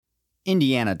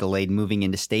Indiana delayed moving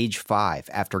into Stage 5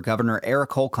 after Governor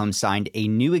Eric Holcomb signed a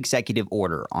new executive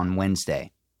order on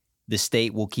Wednesday. The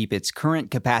state will keep its current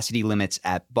capacity limits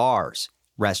at bars,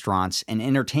 restaurants, and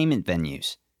entertainment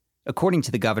venues. According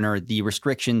to the governor, the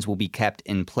restrictions will be kept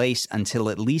in place until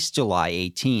at least July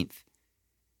 18th.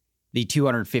 The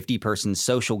 250-person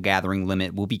social gathering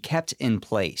limit will be kept in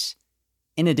place.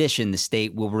 In addition, the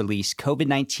state will release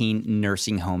COVID-19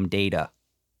 nursing home data.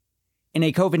 In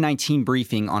a COVID-19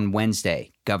 briefing on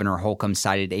Wednesday, Governor Holcomb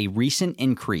cited a recent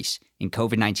increase in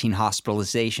COVID-19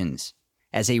 hospitalizations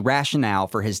as a rationale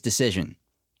for his decision.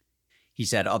 He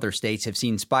said other states have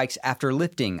seen spikes after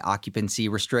lifting occupancy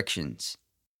restrictions.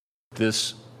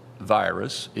 This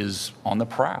virus is on the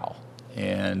prowl,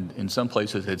 and in some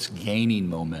places it's gaining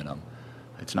momentum.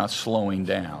 It's not slowing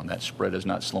down. That spread is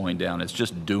not slowing down. It's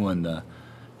just doing the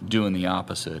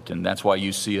opposite, and that's why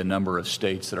you see a number of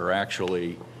states that are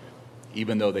actually,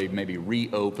 even though they've maybe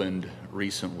reopened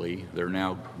recently, they're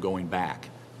now going back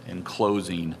and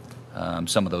closing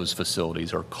some of those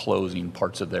facilities or closing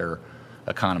parts of their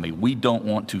economy. We don't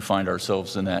want to find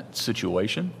ourselves in that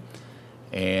situation.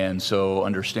 And so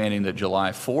understanding that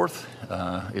July 4th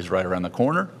is right around the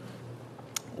corner,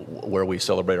 where we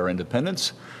celebrate our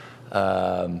independence,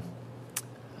 we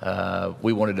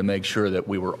wanted to make sure that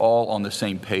we were all on the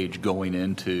same page going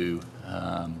into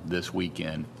this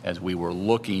weekend as we were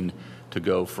looking to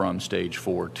go from Stage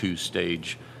 4 to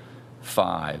Stage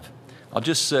 5. I'll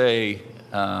just say,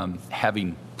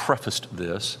 having prefaced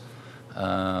this,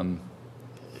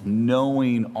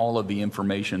 knowing all of the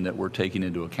information that we're taking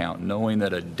into account, knowing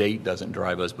that a date doesn't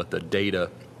drive us, but the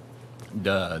data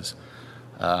does,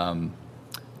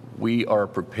 we are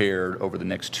prepared over the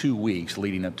next 2 weeks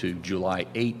leading up to July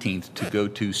 18th to go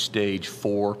to Stage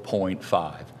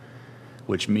 4.5,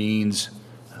 which means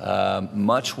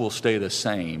much will stay the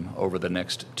same over the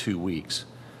next 2 weeks.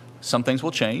 Some things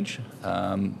will change,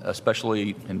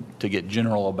 especially to get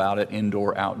general about it,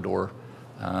 indoor, outdoor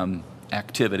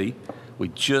activity. We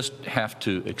just have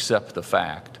to accept the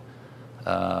fact,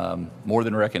 more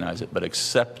than recognize it, but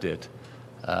accept it,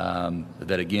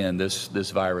 that again, this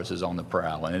virus is on the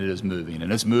prowl and it is moving.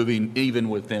 And it's moving even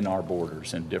within our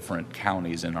borders in different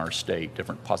counties in our state,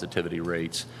 different positivity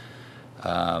rates.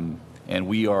 And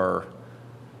we are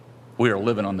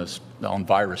living on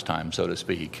virus time, so to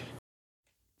speak.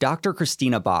 Dr.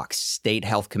 Christina Box, State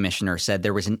Health Commissioner, said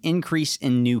there was an increase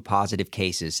in new positive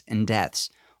cases and deaths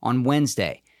on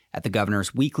Wednesday at the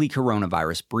governor's weekly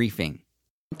coronavirus briefing.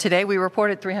 Today, we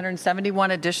reported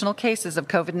 371 additional cases of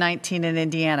COVID-19 in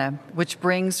Indiana, which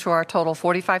brings to our total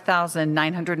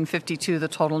 45,952 the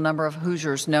total number of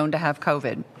Hoosiers known to have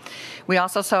COVID. We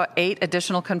also saw 8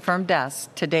 additional confirmed deaths.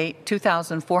 To date,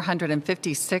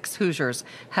 2,456 Hoosiers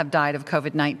have died of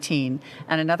COVID-19,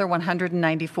 and another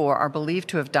 194 are believed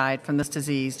to have died from this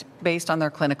disease based on their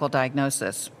clinical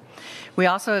diagnosis. We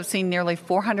also have seen nearly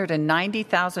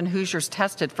 490,000 Hoosiers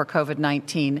tested for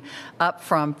COVID-19, up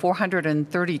from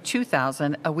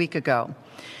 432,000 a week ago.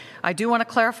 I do want to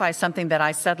clarify something that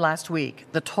I said last week.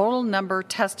 The total number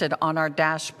tested on our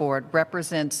dashboard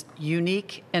represents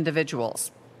unique individuals.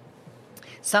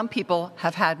 Some people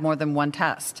have had more than one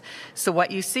test. So what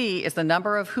you see is the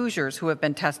number of Hoosiers who have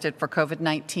been tested for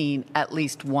COVID-19 at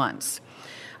least once.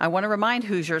 I want to remind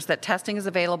Hoosiers that testing is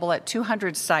available at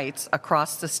 200 sites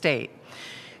across the state.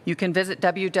 You can visit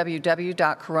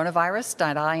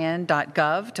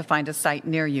www.coronavirus.in.gov to find a site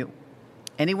near you.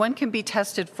 Anyone can be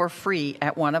tested for free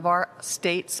at one of our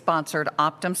state-sponsored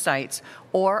Optum sites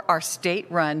or our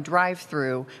state-run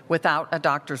drive-through without a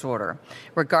doctor's order,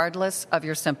 regardless of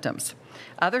your symptoms.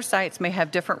 Other sites may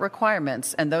have different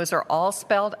requirements, and those are all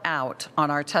spelled out on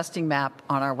our testing map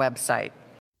on our website.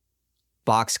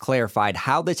 Box clarified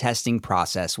how the testing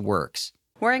process works.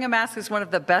 Wearing a mask is one of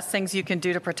the best things you can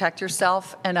do to protect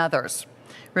yourself and others.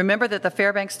 Remember that the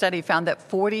Fairbanks study found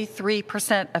that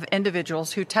 43% of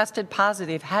individuals who tested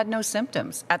positive had no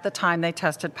symptoms at the time they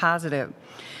tested positive.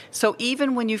 So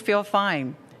even when you feel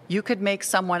fine, you could make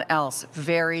someone else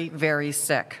very, very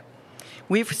sick.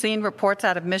 We've seen reports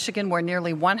out of Michigan where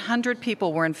nearly 100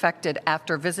 people were infected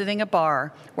after visiting a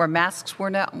bar where masks were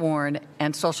not worn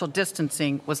and social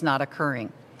distancing was not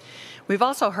occurring. We've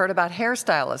also heard about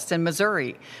hairstylists in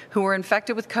Missouri who were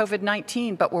infected with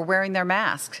COVID-19 but were wearing their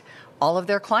masks. All of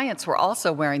their clients were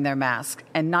also wearing their masks,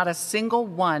 and not a single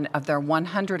one of their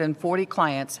 140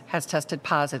 clients has tested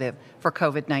positive for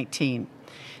COVID-19.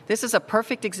 This is a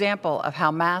perfect example of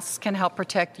how masks can help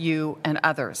protect you and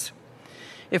others.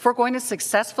 If we're going to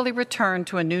successfully return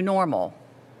to a new normal,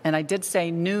 and I did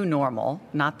say new normal,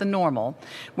 not the normal,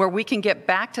 where we can get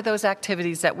back to those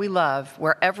activities that we love,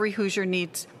 where every Hoosier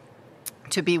needs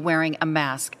to be wearing a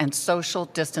mask and social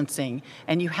distancing,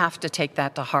 and you have to take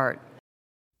that to heart.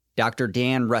 Dr.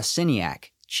 Dan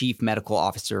Rusiniak, Chief Medical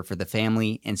Officer for the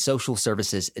Family and Social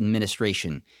Services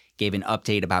Administration, gave an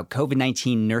update about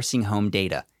COVID-19 nursing home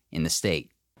data in the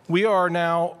state. We are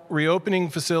now reopening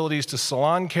facilities to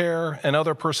salon care and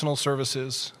other personal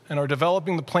services and are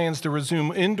developing the plans to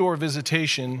resume indoor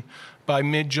visitation by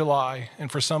mid-July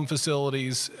and for some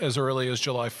facilities as early as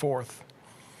July 4th.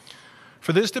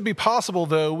 For this to be possible,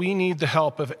 though, we need the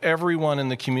help of everyone in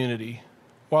the community.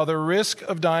 While the risk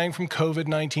of dying from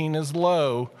COVID-19 is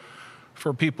low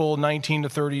for people 19 to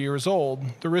 30 years old,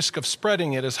 the risk of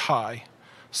spreading it is high.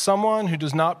 Someone who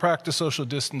does not practice social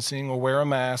distancing or wear a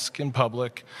mask in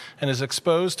public and is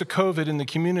exposed to COVID in the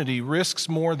community risks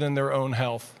more than their own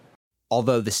health.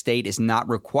 Although the state is not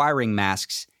requiring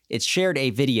masks, it shared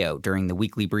a video during the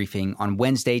weekly briefing on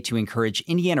Wednesday to encourage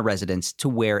Indiana residents to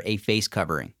wear a face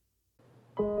covering.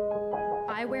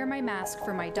 I wear my mask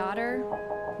for my daughter,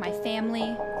 my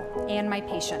family, and my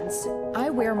patients. I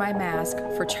wear my mask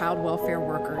for child welfare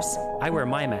workers. I wear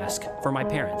my mask for my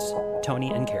parents,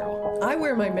 Tony and Carol. I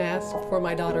wear my mask for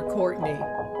my daughter, Courtney.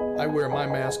 I wear my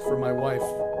mask for my wife.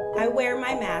 I wear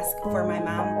my mask for my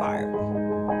mom,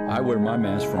 Barb. I wear my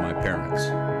mask for my parents.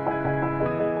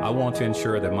 I want to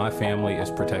ensure that my family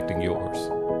is protecting yours.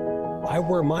 I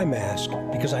wear my mask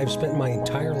because I've spent my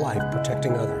entire life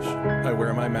protecting others. I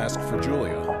wear my mask for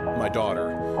Julia, my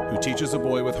daughter, who teaches a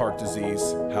boy with heart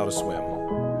disease how to swim.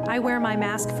 I wear my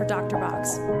mask for Dr.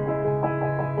 Box.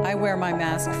 I wear my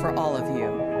mask for all of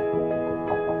you.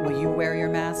 Will you wear your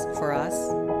mask for us?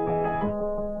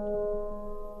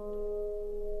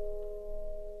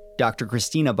 Dr.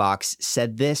 Christina Box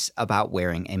said this about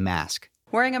wearing a mask.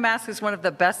 Wearing a mask is one of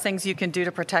the best things you can do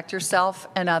to protect yourself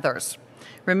and others.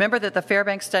 Remember that the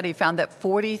Fairbanks study found that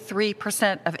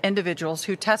 43% of individuals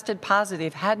who tested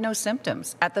positive had no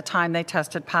symptoms at the time they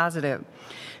tested positive.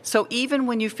 So even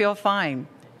when you feel fine,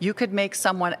 you could make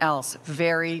someone else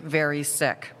very, very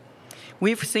sick.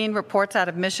 We've seen reports out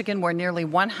of Michigan where nearly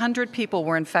 100 people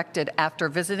were infected after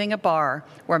visiting a bar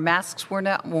where masks were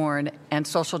not worn and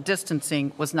social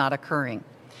distancing was not occurring.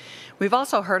 We've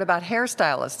also heard about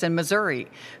hairstylists in Missouri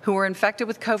who were infected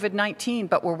with COVID-19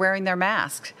 but were wearing their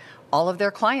masks. All of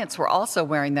their clients were also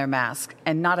wearing their masks,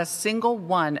 and not a single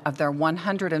one of their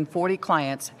 140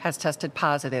 clients has tested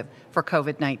positive for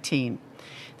COVID-19.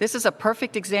 This is a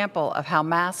perfect example of how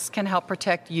masks can help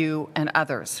protect you and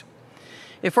others.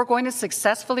 If we're going to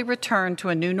successfully return to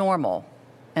a new normal,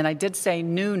 and I did say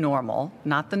new normal,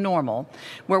 not the normal,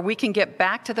 where we can get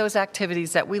back to those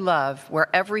activities that we love,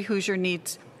 where every Hoosier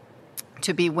needs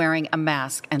to be wearing a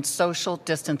mask and social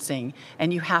distancing,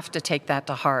 and you have to take that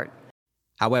to heart.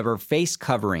 However, face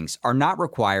coverings are not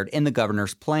required in the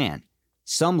governor's plan.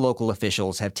 Some local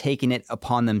officials have taken it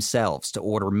upon themselves to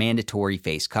order mandatory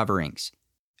face coverings.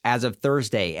 As of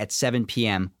Thursday at 7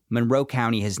 p.m., Monroe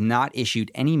County has not issued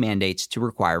any mandates to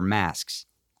require masks.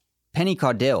 Penny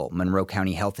Caudill, Monroe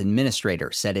County Health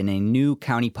Administrator, said in a new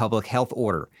county public health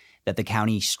order that the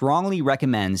county strongly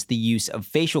recommends the use of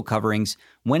facial coverings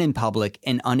when in public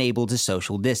and unable to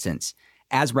social distance,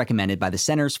 as recommended by the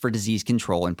Centers for Disease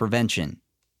Control and Prevention.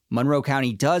 Monroe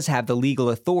County does have the legal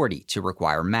authority to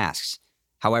require masks.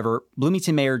 However,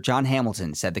 Bloomington Mayor John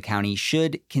Hamilton said the county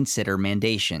should consider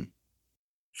mandation.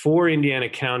 4 Indiana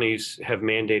counties have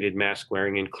mandated mask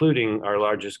wearing, including our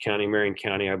largest county, Marion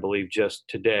County, I believe just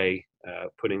today,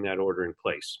 putting that order in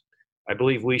place. I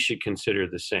believe we should consider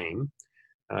the same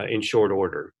in short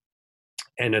order.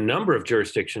 And a number of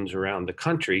jurisdictions around the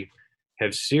country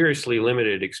have seriously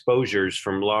limited exposures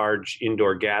from large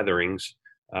indoor gatherings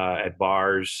at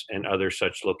bars and other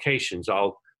such locations.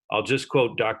 I'll just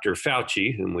quote Dr.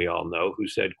 Fauci, whom we all know, who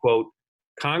said, quote,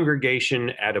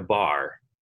 "Congregation at a bar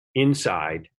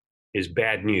inside is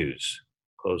bad news,"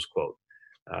 close quote.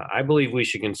 I believe we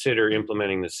should consider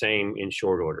implementing the same in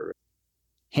short order.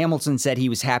 Hamilton said he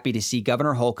was happy to see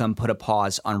Governor Holcomb put a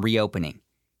pause on reopening.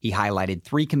 He highlighted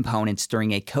 3 components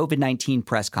during a COVID-19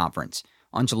 press conference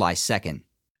on July 2nd.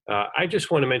 I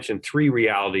just want to mention 3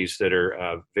 realities that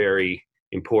are very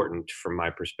important from my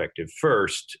perspective.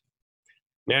 First,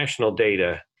 national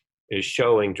data is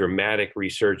showing dramatic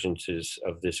resurgences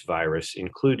of this virus,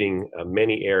 including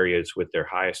many areas with their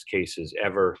highest cases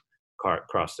ever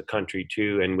across the country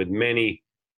too, and with many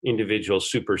individual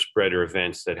super spreader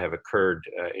events that have occurred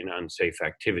in unsafe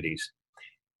activities.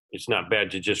 It's not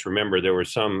bad to just remember there were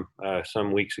some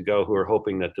weeks ago who were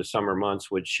hoping that the summer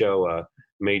months would show a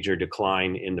major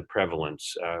decline in the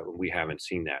prevalence. We haven't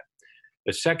seen that.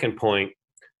 The second point,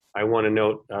 I want to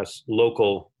note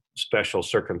local special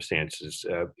circumstances.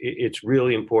 It's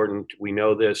really important, we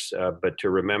know this, but to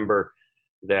remember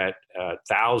that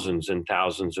thousands and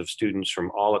thousands of students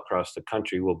from all across the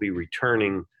country will be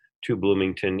returning to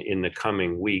Bloomington in the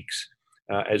coming weeks,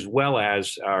 as well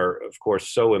as our, of course,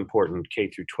 so important K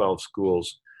through 12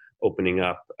 schools opening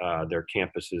up their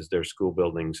campuses, their school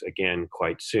buildings again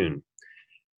quite soon.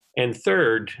 And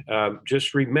third,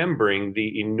 just remembering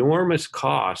the enormous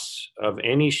costs of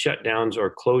any shutdowns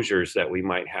or closures that we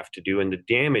might have to do and the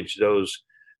damage those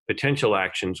potential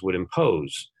actions would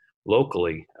impose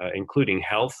locally, including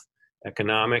health,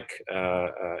 economic,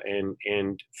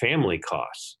 and family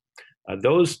costs.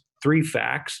 Those three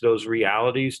facts, those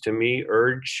realities, to me,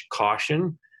 urge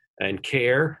caution and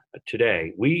care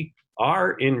today. We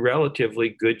are in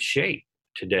relatively good shape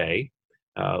today,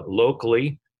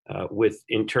 locally,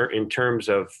 in terms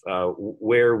of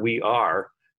where we are.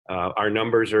 Our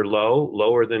numbers are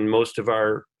lower than most of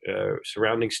our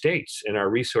surrounding states, and our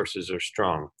resources are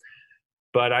strong.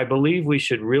 But I believe we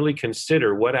should really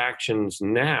consider what actions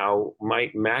now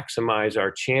might maximize our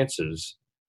chances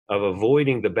of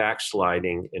avoiding the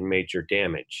backsliding and major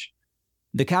damage.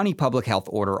 The county public health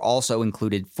order also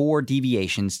included 4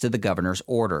 deviations to the governor's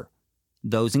order.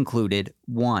 Those included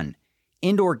 1.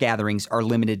 Indoor gatherings are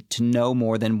limited to no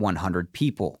more than 100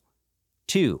 people.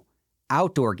 2.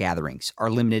 Outdoor gatherings are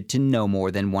limited to no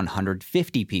more than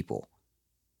 150 people.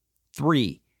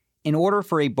 3. In order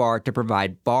for a bar to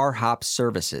provide bar hop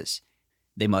services,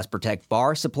 they must protect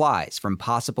bar supplies from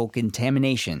possible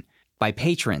contamination by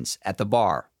patrons at the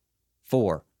bar.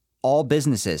 4. All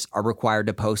businesses are required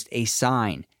to post a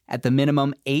sign at the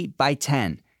minimum 8 by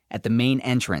 10 at the main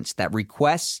entrance that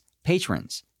requests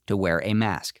patrons to wear a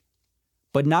mask.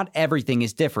 But not everything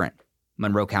is different.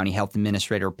 Monroe County Health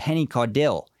Administrator Penny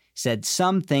Caudill said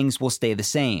some things will stay the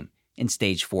same in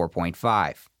Stage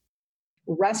 4.5.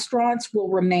 Restaurants will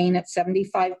remain at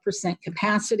 75%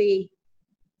 capacity.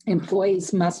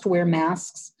 Employees must wear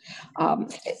masks.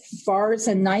 Bars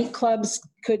and nightclubs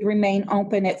could remain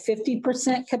open at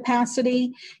 50%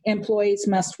 capacity. Employees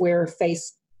must wear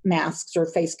face masks or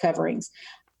face coverings.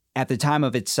 At the time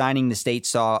of its signing, the state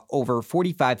saw over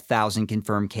 45,000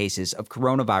 confirmed cases of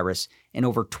coronavirus and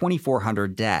over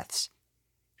 2,400 deaths.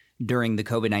 During the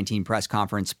COVID-19 press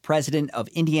conference, President of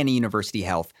Indiana University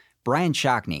Health, Brian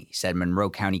Shockney, said Monroe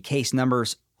County case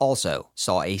numbers also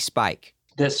saw a spike.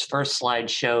 This first slide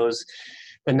shows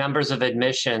the numbers of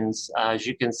admissions. As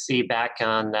you can see, back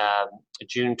on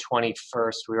June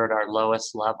 21st, we were at our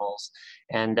lowest levels.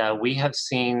 And we have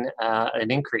seen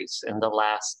an increase in the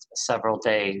last several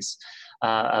days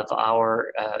of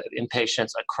our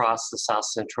inpatients across the South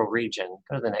Central region.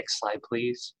 Go to the next slide,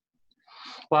 please.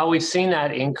 While we've seen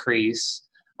that increase,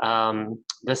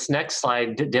 this next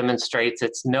slide demonstrates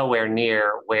it's nowhere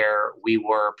near where we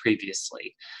were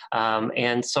previously.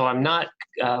 And so I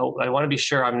want to be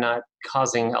sure I'm not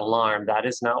causing alarm. That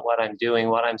is not what I'm doing.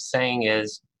 What I'm saying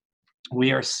is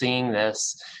we are seeing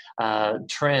this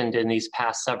trend in these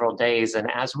past several days. And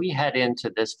as we head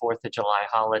into this 4th of July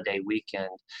holiday weekend,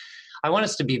 I want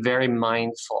us to be very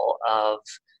mindful of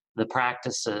the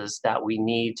practices that we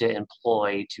need to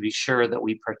employ to be sure that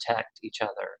we protect each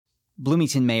other.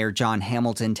 Bloomington Mayor John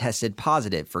Hamilton tested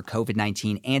positive for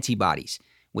COVID-19 antibodies,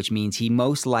 which means he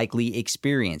most likely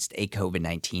experienced a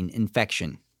COVID-19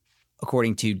 infection.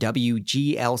 According to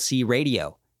WGLC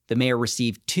Radio, the mayor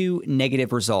received 2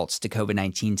 negative results to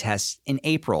COVID-19 tests in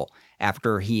April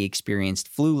after he experienced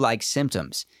flu-like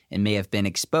symptoms and may have been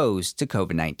exposed to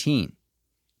COVID-19.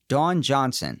 Dawn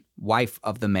Johnson, wife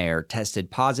of the mayor, tested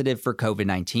positive for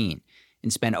COVID-19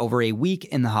 and spent over a week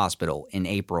in the hospital in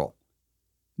April.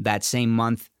 That same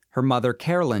month, her mother,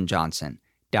 Carolyn Johnson,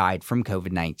 died from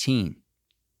COVID-19.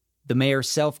 The mayor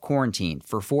self-quarantined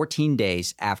for 14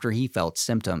 days after he felt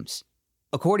symptoms.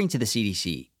 According to the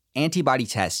CDC, antibody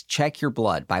tests check your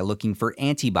blood by looking for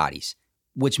antibodies,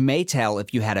 which may tell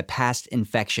if you had a past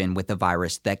infection with the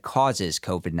virus that causes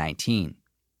COVID-19.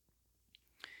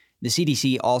 The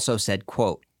CDC also said,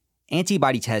 quote,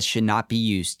 antibody tests should not be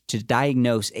used to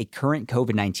diagnose a current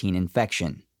COVID-19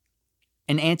 infection.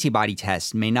 An antibody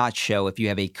test may not show if you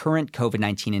have a current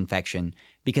COVID-19 infection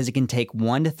because it can take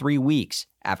 1 to 3 weeks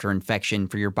after infection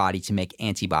for your body to make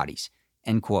antibodies,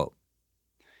 end quote.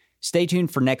 Stay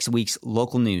tuned for next week's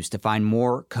local news to find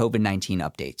more COVID-19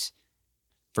 updates.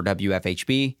 For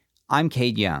WFHB, I'm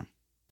Cade Young.